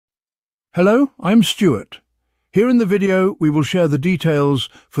Hello, I'm Stuart. Here in the video we will share the details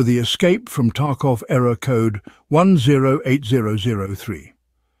for the escape from Tarkov error code 108003.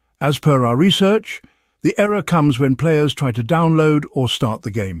 As per our research, the error comes when players try to download or start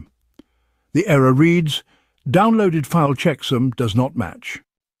the game. The error reads, "Downloaded file checksum does not match."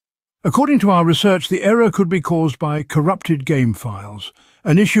 According to our research, the error could be caused by corrupted game files,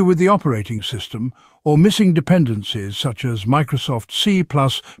 an issue with the operating system, or missing dependencies such as Microsoft C++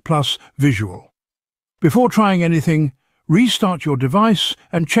 Visual. Before trying anything, restart your device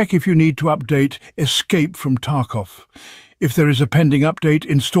and check if you need to update Escape from Tarkov. If there is a pending update,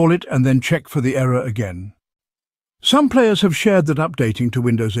 install it and then check for the error again. Some players have shared that updating to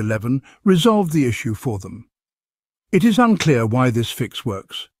Windows 11 resolved the issue for them. It is unclear why this fix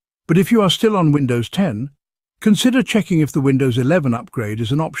works, but if you are still on Windows 10, consider checking if the Windows 11 upgrade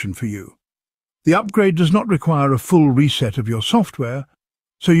is an option for you. The upgrade does not require a full reset of your software,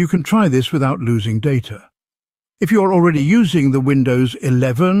 so you can try this without losing data. If you are already using the Windows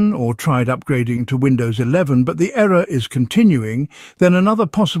 11 or tried upgrading to Windows 11 but the error is continuing, then another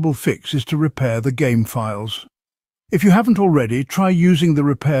possible fix is to repair the game files. If you haven't already, try using the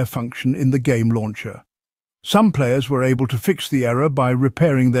repair function in the game launcher. Some players were able to fix the error by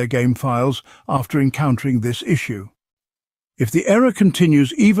repairing their game files after encountering this issue. If the error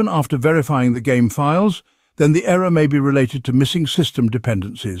continues even after verifying the game files, then the error may be related to missing system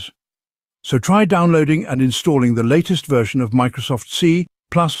dependencies. So try downloading and installing the latest version of Microsoft C++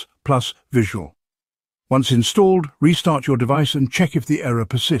 Visual. Once installed, restart your device and check if the error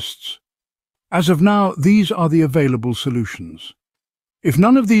persists. As of now, these are the available solutions. If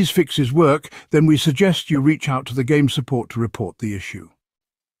none of these fixes work, then we suggest you reach out to the game support to report the issue.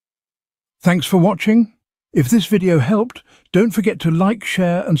 Thanks for watching. If this video helped, don't forget to like,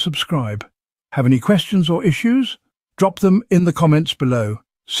 share and subscribe. Have any questions or issues? Drop them in the comments below.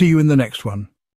 See you in the next one.